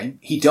this game,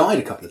 he died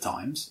a couple of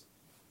times,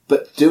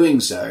 but doing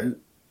so,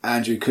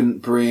 Andrew couldn't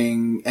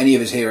bring any of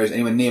his heroes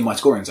anywhere near my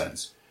scoring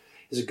zones.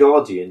 He's a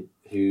guardian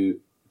who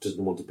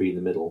doesn't want to be in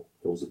the middle.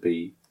 He wants to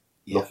be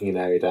knocking an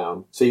area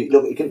down. So,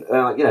 you can,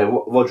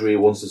 Rodri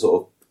wants to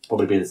sort of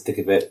probably be in the thick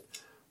of it.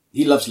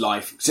 He loves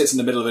life, sits in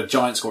the middle of a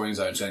giant scoring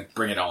zone saying,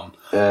 bring it on.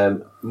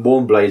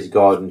 Mornblade's a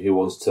guardian who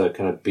wants to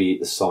kind of be at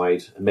the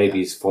side, and maybe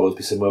his followers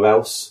be somewhere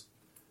else.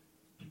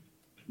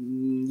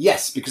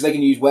 Yes, because they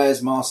can use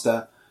Where's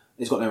Master.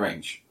 It's got no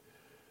range.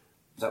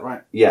 Is that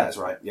right? Yeah. That's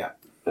right, yeah.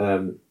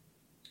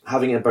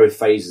 Having it in both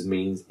phases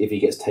means if he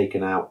gets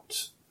taken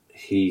out,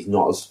 he's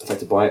not as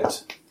affected by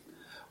it.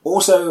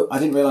 Also, I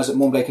didn't realise that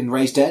Mornblade can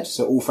raise dead,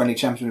 so all friendly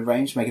champions in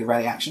range make it a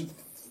rally action.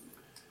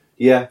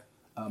 Yeah.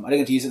 I didn't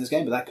get to use it in this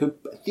game, but that could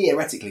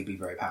theoretically be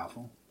very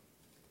powerful.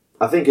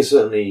 I think he's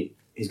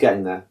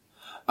getting there.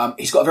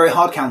 He's got a very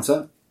hard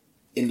counter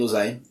in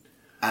Lorzaine,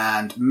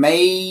 and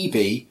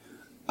maybe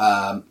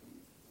a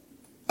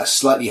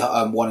slightly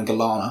one in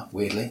Galana,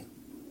 weirdly,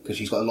 because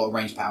she's got a lot of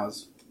range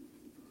powers.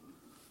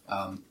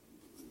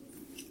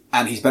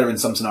 And he's better in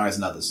some scenarios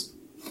than others.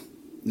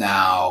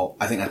 Now,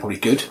 I think that's probably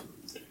good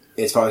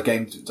as far as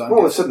game time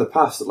Well, goes. I've said in the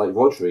past that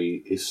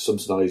Rodri is some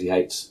scenarios he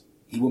hates.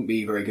 He wouldn't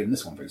be very good in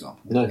this one, for example.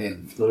 No,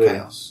 in not really.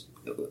 Chaos.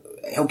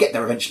 He'll get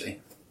there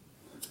eventually.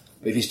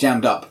 But if he's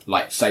jammed up,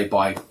 say,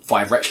 by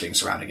 5 Wretchlings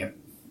surrounding him,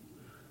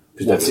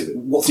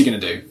 what's he going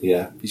to do?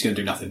 Yeah. He's going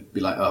to do nothing.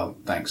 Be like, oh,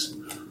 thanks.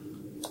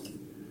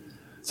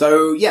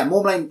 So, yeah,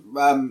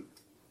 Mornblade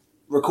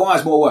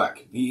requires more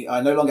work.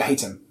 I no longer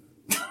hate him.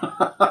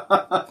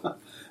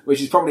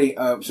 Which is probably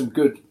some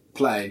good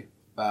play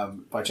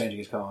by changing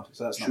his card.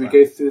 So that's should we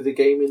go through the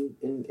game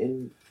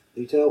in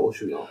detail, or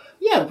should we not?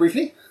 Yeah,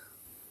 briefly.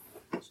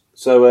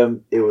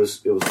 So it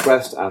was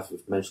Quest, as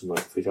we've mentioned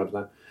 3 times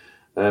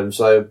now.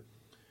 So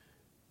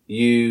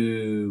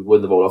you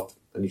won the roll off,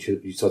 and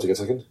you started to get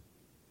second.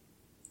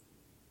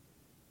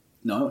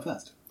 No, I went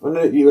first. Oh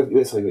no, you went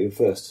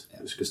first. Yeah.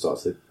 It's a good start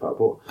to the battle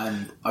port.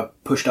 And I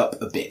pushed up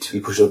a bit.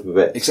 You pushed up a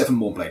bit, except for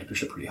Mornblade, he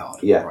pushed up pretty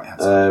hard. Yeah. Right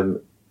hand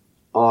side.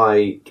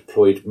 I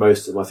deployed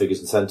most of my figures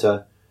in the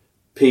centre.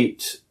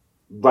 Pete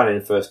ran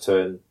in first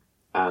turn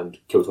and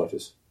killed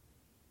Titus.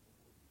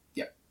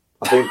 Yep.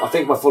 I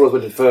think my followers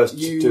went in first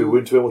to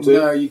wound 2 or 2.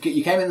 No, you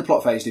came in the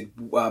plot phase, did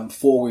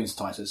 4 wounds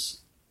to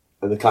Titus.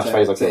 And the clash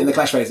phase I killed. In the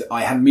clash phase,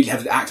 I immediately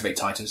had to activate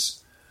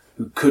Titus,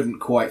 who couldn't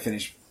quite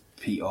finish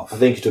Pete off. I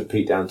think you took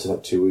Pete down to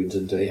 2 wounds,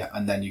 didn't he? Yeah,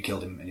 and then you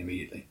killed him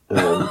immediately.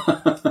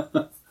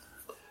 And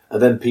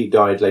then Pete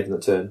died late in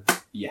the turn.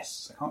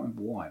 Yes, I can't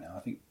remember why now. I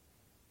think.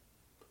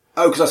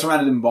 Oh, because I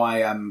surrounded him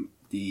by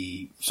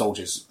the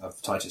soldiers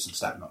of Titus and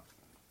stabbed him up.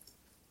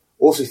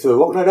 Also, you threw a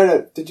rock.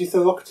 No. Did you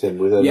throw a rock at him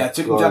with? Yeah,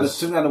 took him down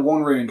to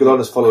 1 rune.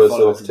 Galana's followers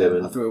threw a rock at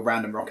him. I threw a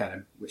random rock at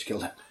him, which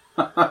killed him.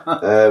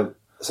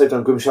 Same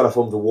time, Grimshala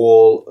formed the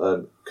wall,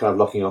 kind of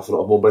locking off a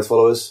lot of Mornblade's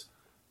followers.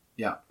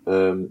 Yeah.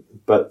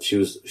 But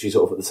she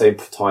sort of at the same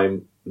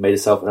time made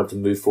herself able to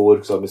move forward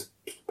because I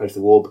misplaced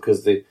the wall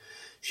because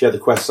she had the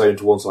quest zone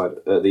to one side,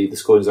 the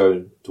scoring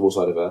zone to one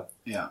side of her.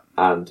 Yeah.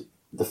 And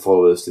the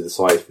followers to the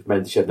side, which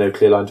meant she had no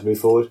clear line to move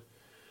forward.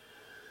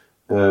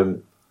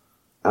 And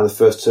the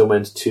first turn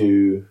went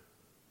to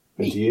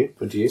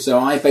you. So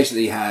I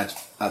basically had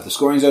the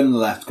scoring zone on the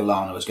left,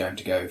 Galana was going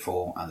to go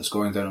for, and the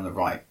scoring zone on the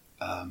right,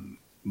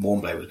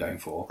 Mornblade was going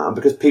for. And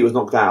because Pete was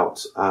knocked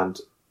out and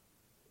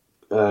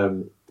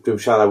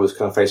Grimshala was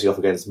kind of facing off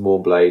against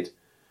Mornblade,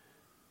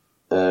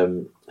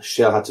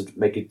 Shell had to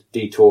make a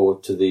detour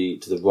to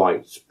the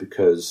right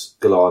because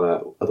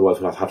Galana otherwise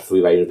would have had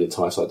free reign of the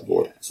entire side of the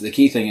board. Yeah. So the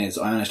key thing is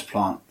I managed to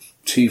plant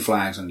 2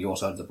 flags on your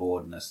side of the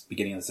board in the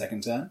beginning of the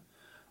second turn,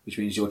 which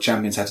means your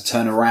champions had to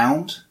turn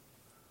around.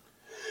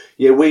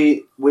 Yeah,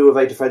 we were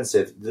very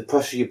defensive. The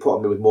pressure you put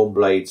on me with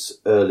Mornblade's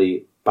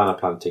early banner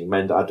planting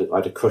meant I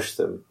had to crush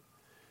them,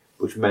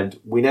 which meant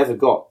we never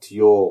got to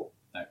your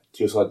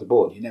side of the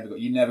board.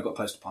 You never got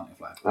close to planting a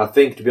flag. And I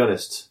think, to be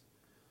honest,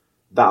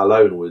 that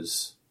alone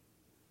was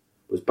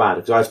bad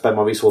because I spent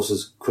my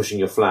resources crushing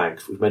your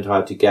flags, which meant I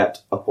had to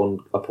get up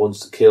on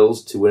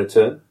kills to win a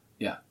turn.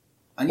 Yeah,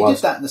 and you did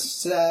that in the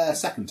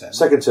second turn.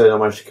 Second turn, I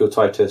managed to kill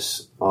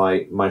Titus.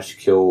 I managed to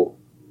kill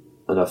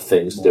enough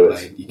things to do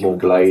it.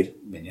 Mornblade,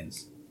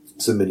 minions,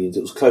 some minions.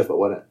 It was close, but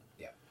wasn't it?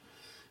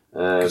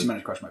 Because you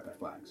managed to crush most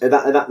flags.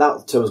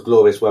 That term was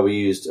glorious, where we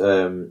used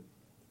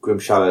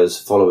Grimshala's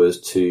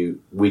followers to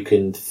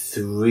weaken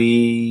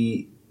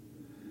 3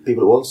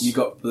 people at once. You've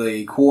got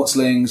the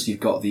Quartzlings, you've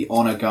got the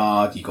Honor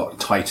Guard, you've got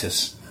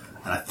Titus,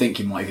 and I think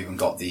you might have even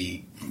got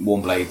the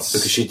Warmblades.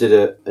 Because she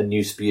did a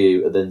new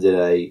spew and then did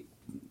a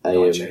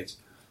Nightshades.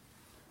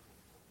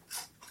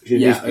 she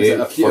did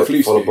a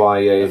spew, followed by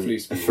a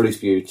flu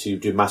spew to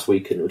do mass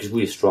weaken, which is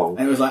really strong.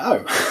 And it was like,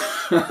 oh.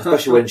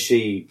 Especially when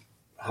she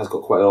has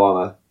got quite low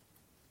armour,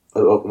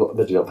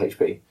 middle up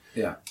HP.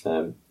 Yeah.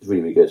 It's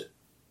really, really good.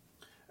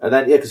 And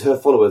then, because her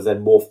followers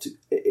then morphed.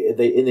 In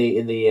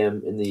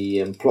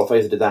the plot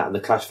phase, they did that, and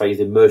the clash phase,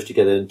 they merged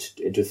together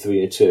into a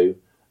 3 and a 2,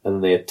 and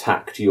then they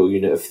attacked your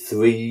unit of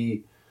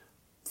 3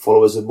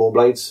 followers of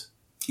Mournblades.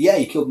 Yeah,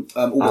 you killed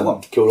all but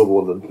one. Killed all but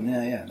one of them.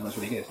 Yeah, that's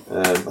really good.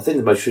 I think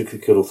the most should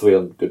kill all 3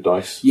 on good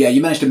dice. Yeah,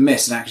 you managed to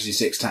miss an accuracy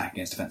 6 attack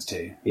against defense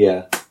 2.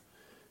 Yeah,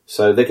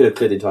 so they could have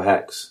cleared the entire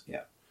hex.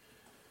 Yeah,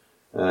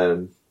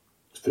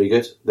 it's pretty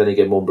good. Then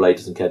again, Mournblade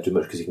doesn't care too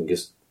much because he can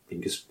just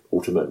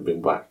ultimate and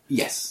bring back.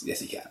 Yes,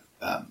 he can.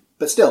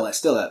 But still, that's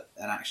still an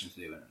action to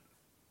do, isn't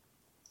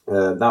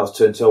it? That was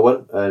turn 2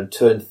 1, and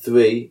turn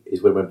 3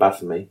 is when it went bad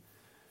for me.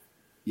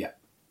 Yeah.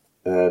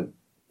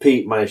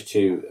 Pete managed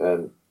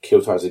to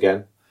kill Titus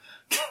again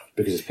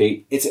because it's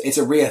Pete. It's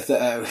a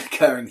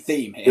recurring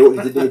theme here.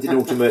 He did an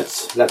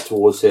ultimate, leapt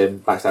towards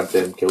him, backstabbed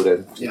him, killed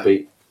him. It's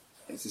Pete.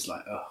 It's just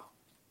like, oh.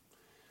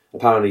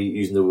 Apparently,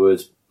 using the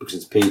words because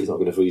it's Pete, it's not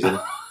going to freeze him.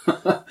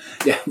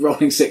 Yeah,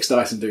 rolling 6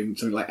 dice and doing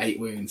something like 8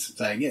 wounds,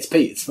 saying, yeah, it's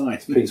Pete, it's fine.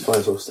 Pete's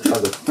fine, sort of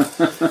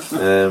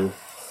standard.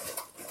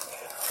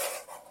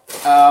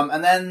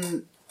 And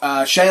then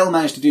Shale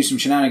managed to do some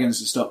shenanigans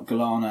to stop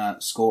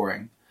Galana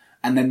scoring,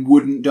 and then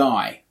wouldn't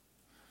die.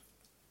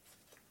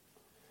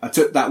 I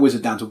took that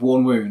wizard down to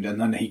 1 wound, and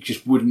then he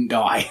just wouldn't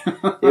die.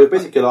 It was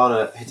basically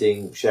Galana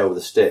hitting Shale with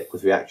a stick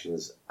with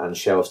reactions, and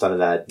Shale standing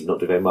there not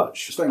doing very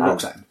much. Just throwing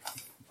rocks at him.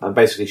 And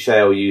basically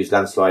Shale used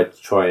Landslide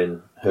to try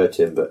and hurt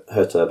her, but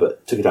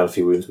took her down a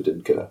few wounds but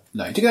didn't kill her.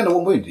 No, he took her down to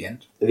 1 wound at the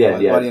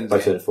end. By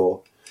turn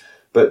 4.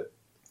 But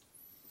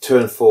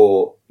turn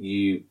 4,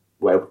 you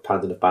were able to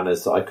plant enough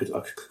banners that I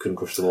couldn't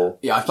crush them all.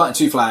 Yeah, I planted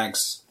 2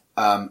 flags,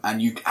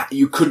 and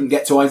you couldn't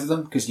get to either of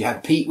them, because you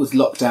had Pete was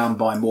locked down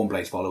by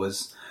Mournblade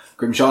followers.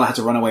 Grimshala had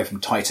to run away from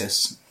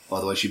Titus,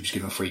 otherwise she was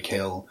given a free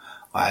kill.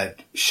 I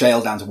had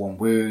Shale down to 1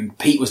 wound.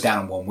 Pete was down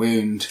on 1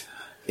 wound.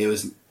 It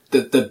was...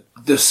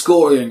 The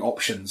scoring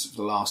options for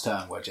the last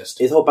turn were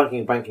just... It's the whole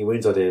banking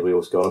wounds idea we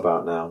always go on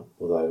about now,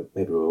 although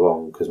maybe we're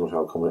wrong because much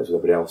how common it is with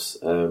everybody else.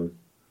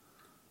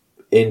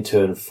 In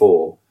turn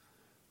 4,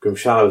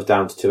 Grimshala was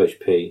down to 2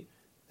 HP,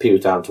 Pete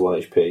was down to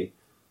 1 HP,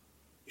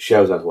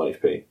 Shale was down to 1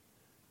 HP.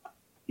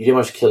 You didn't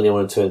manage to kill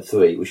anyone in turn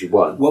 3, which you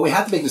won. Well, we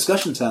had the big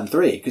discussion turn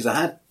 3, because I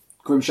had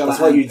Grimshala... That's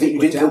why you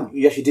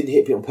actually didn't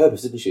hit Pete on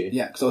purpose, didn't you?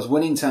 Yeah, because I was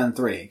winning turn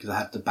 3, because I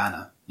had the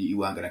banner that you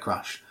weren't going to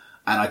crush.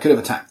 And I could have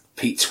attacked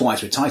Pete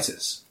twice with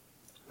Titus.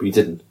 But you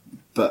didn't.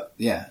 But,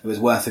 yeah, it was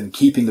worth him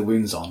keeping the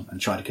wounds on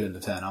and trying to kill him the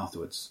turn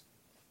afterwards.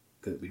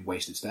 Could have been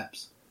wasted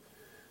steps.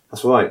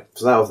 That's right.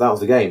 So that was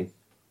the game.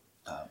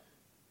 I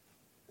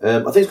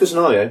think it's a good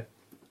scenario.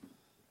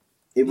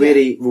 It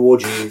really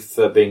rewards you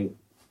for being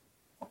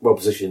well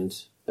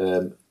positioned,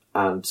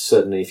 and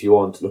certainly if you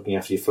want looking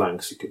after your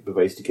flanks, you could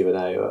basically give it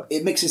a...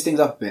 It mixes things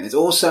up a bit. It's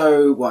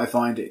also what I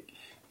find it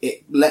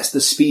lets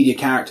the speedier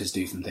characters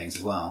do some things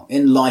as well.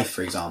 In Life,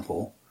 for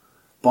example,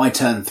 by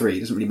turn 3, it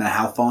doesn't really matter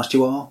how fast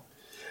you are.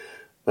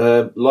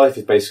 Life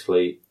is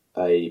basically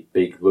a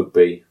big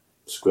rugby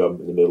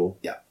scrum in the middle.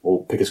 Yeah.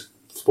 Or pick a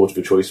sport of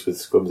your choice with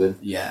scrums in.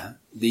 Yeah.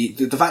 The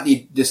fact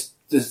that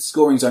the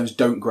scoring zones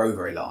don't grow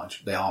very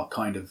large. They are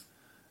kind of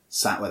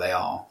sat where they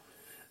are.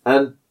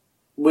 And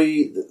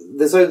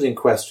the zones in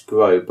Quest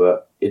grow,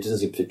 but it doesn't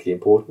seem particularly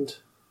important.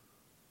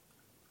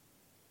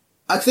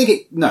 I think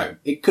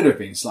it could have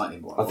been slightly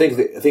more. I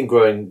think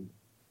growing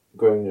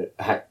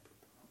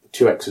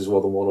 2x is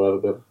more than 1 or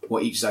whatever.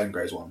 What, each zone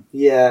grows 1?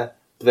 Yeah,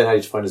 but then how do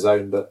you find a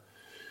zone? But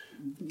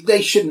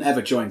they shouldn't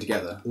ever join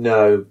together.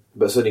 No,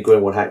 but certainly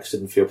growing 1 hex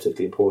didn't feel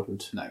particularly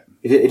important. No,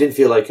 it didn't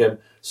feel like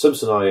some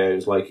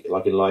scenarios, like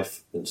in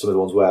Life, and some of the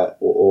ones where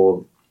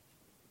or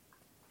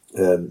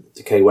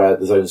Decay, where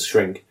the zones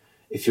shrink.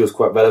 It feels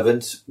quite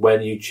relevant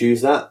when you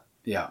choose that.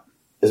 Yeah,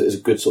 as a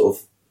good sort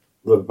of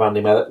rubber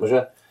banding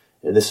measure.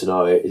 In this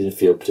scenario, it didn't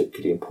feel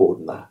particularly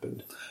important that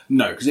happened.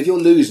 No, because if you're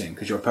losing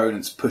because your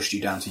opponent's pushed you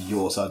down to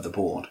your side of the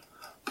board,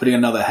 putting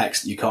another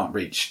hex that you can't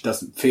reach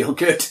doesn't feel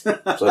good.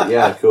 It's like,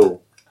 yeah,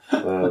 cool.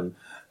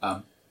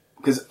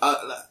 Because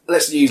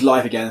let's use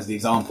Life again as the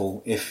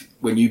example. If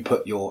when you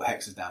put your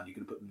hexes down, you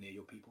can put them near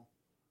your people.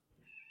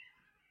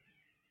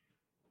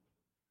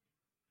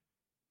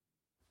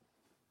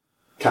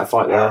 Cat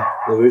fight there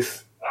on the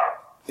roof.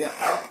 Yeah.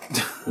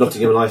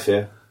 Nottingham Life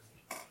here.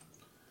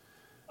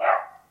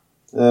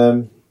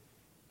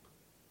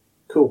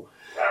 Cool.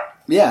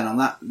 Yeah, and on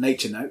that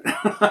nature note,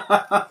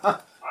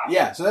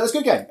 yeah. So that was a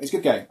good game. It's a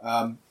good game.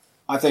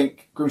 I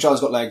think Grimshala's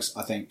got legs.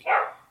 I think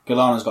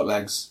Galana's got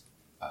legs.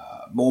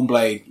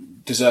 Mournblade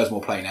deserves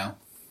more play now.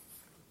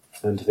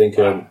 And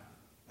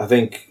I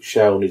think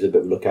Cheryl needs a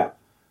bit of a look at.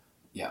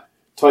 Yeah.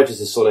 Titus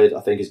is solid.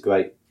 I think he's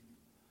great.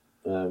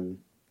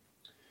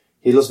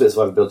 He lost a bit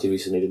of survivability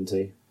recently, didn't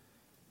he?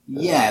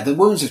 Yeah, the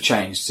wounds have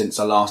changed since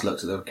I last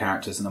looked at the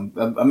characters, and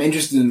I'm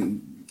interested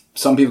in.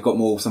 Some people got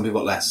more, some people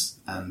got less,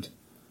 and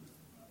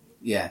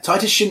yeah,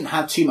 Titus shouldn't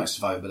have too much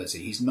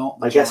survivability. He's not.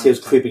 I guess he was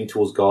creeping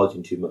towards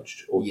Guardian too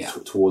much, or Yeah.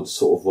 towards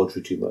sort of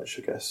Rodri too much.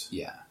 I guess.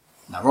 Yeah.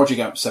 Now Roger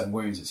going up 7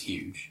 wounds is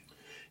huge.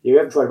 Yeah, we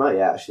haven't tried him out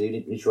yet. Actually, you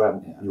need to try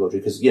out Rodri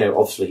because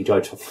obviously he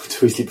died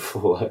too easily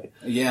before. Right?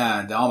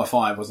 Yeah, the armor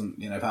 5 wasn't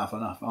powerful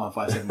enough. Armor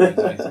 5 7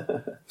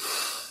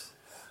 wounds.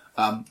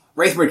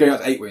 Wraithbury going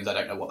up to 8 wounds. I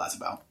don't know what that's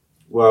about.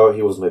 Well,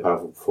 he wasn't very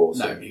powerful before.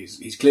 So. No,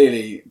 he's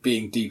clearly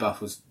being debuffed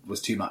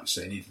was too much,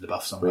 so he needed the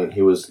buff I somewhere. mean,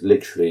 he was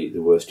literally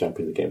the worst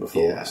champion in the game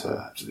before. Yeah, so.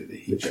 absolutely.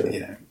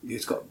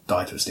 He's got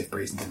died to a stiff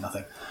breeze and did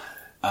nothing.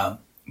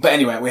 But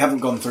anyway, we haven't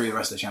gone through the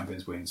rest of the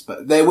champions' wounds,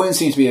 but their wounds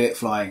seem to be a bit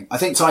flying. I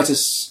think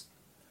Titus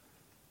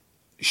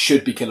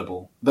should be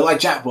killable, but like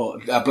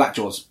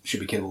Blackjaws should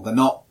be killable. They're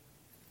not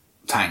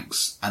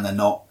tanks and they're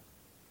not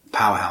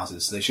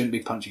powerhouses, so they shouldn't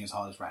be punching as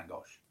hard as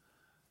Rangosh,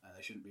 and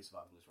they shouldn't be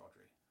survivable as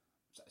Rodri.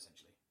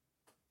 Essentially,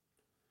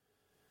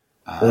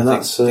 I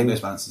think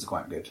those balances are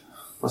quite good.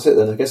 That's it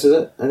then, I guess, is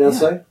it? Anything else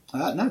to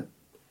say? No.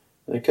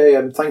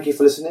 Okay, thank you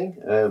for listening.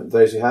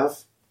 Those who have.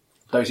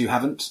 Those who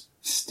haven't,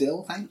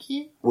 still thank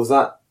you. Was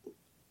that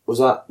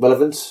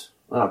relevant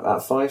out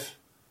of 5?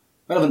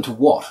 Relevant to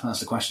what?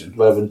 That's the question.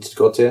 Relevant to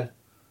God tier?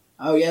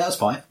 Oh yeah, that's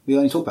fine. We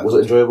only talked about Was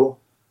it enjoyable?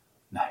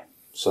 No.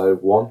 So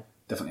 1?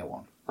 Definitely a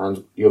 1.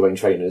 And your own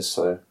trainers,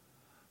 so...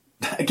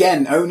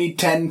 Again, only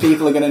 10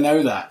 people are going to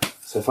know that.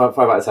 So 5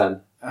 out of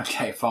 10?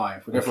 Okay,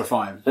 5. We'll go for a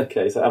 5.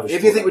 Okay, so average.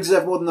 If you think we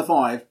deserve more than the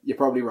 5, you're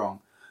probably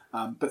wrong.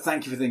 But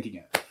thank you for thinking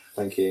it.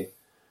 Thank you.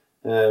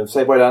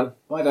 Say bye, Dan.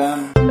 Bye,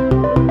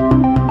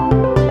 Dan.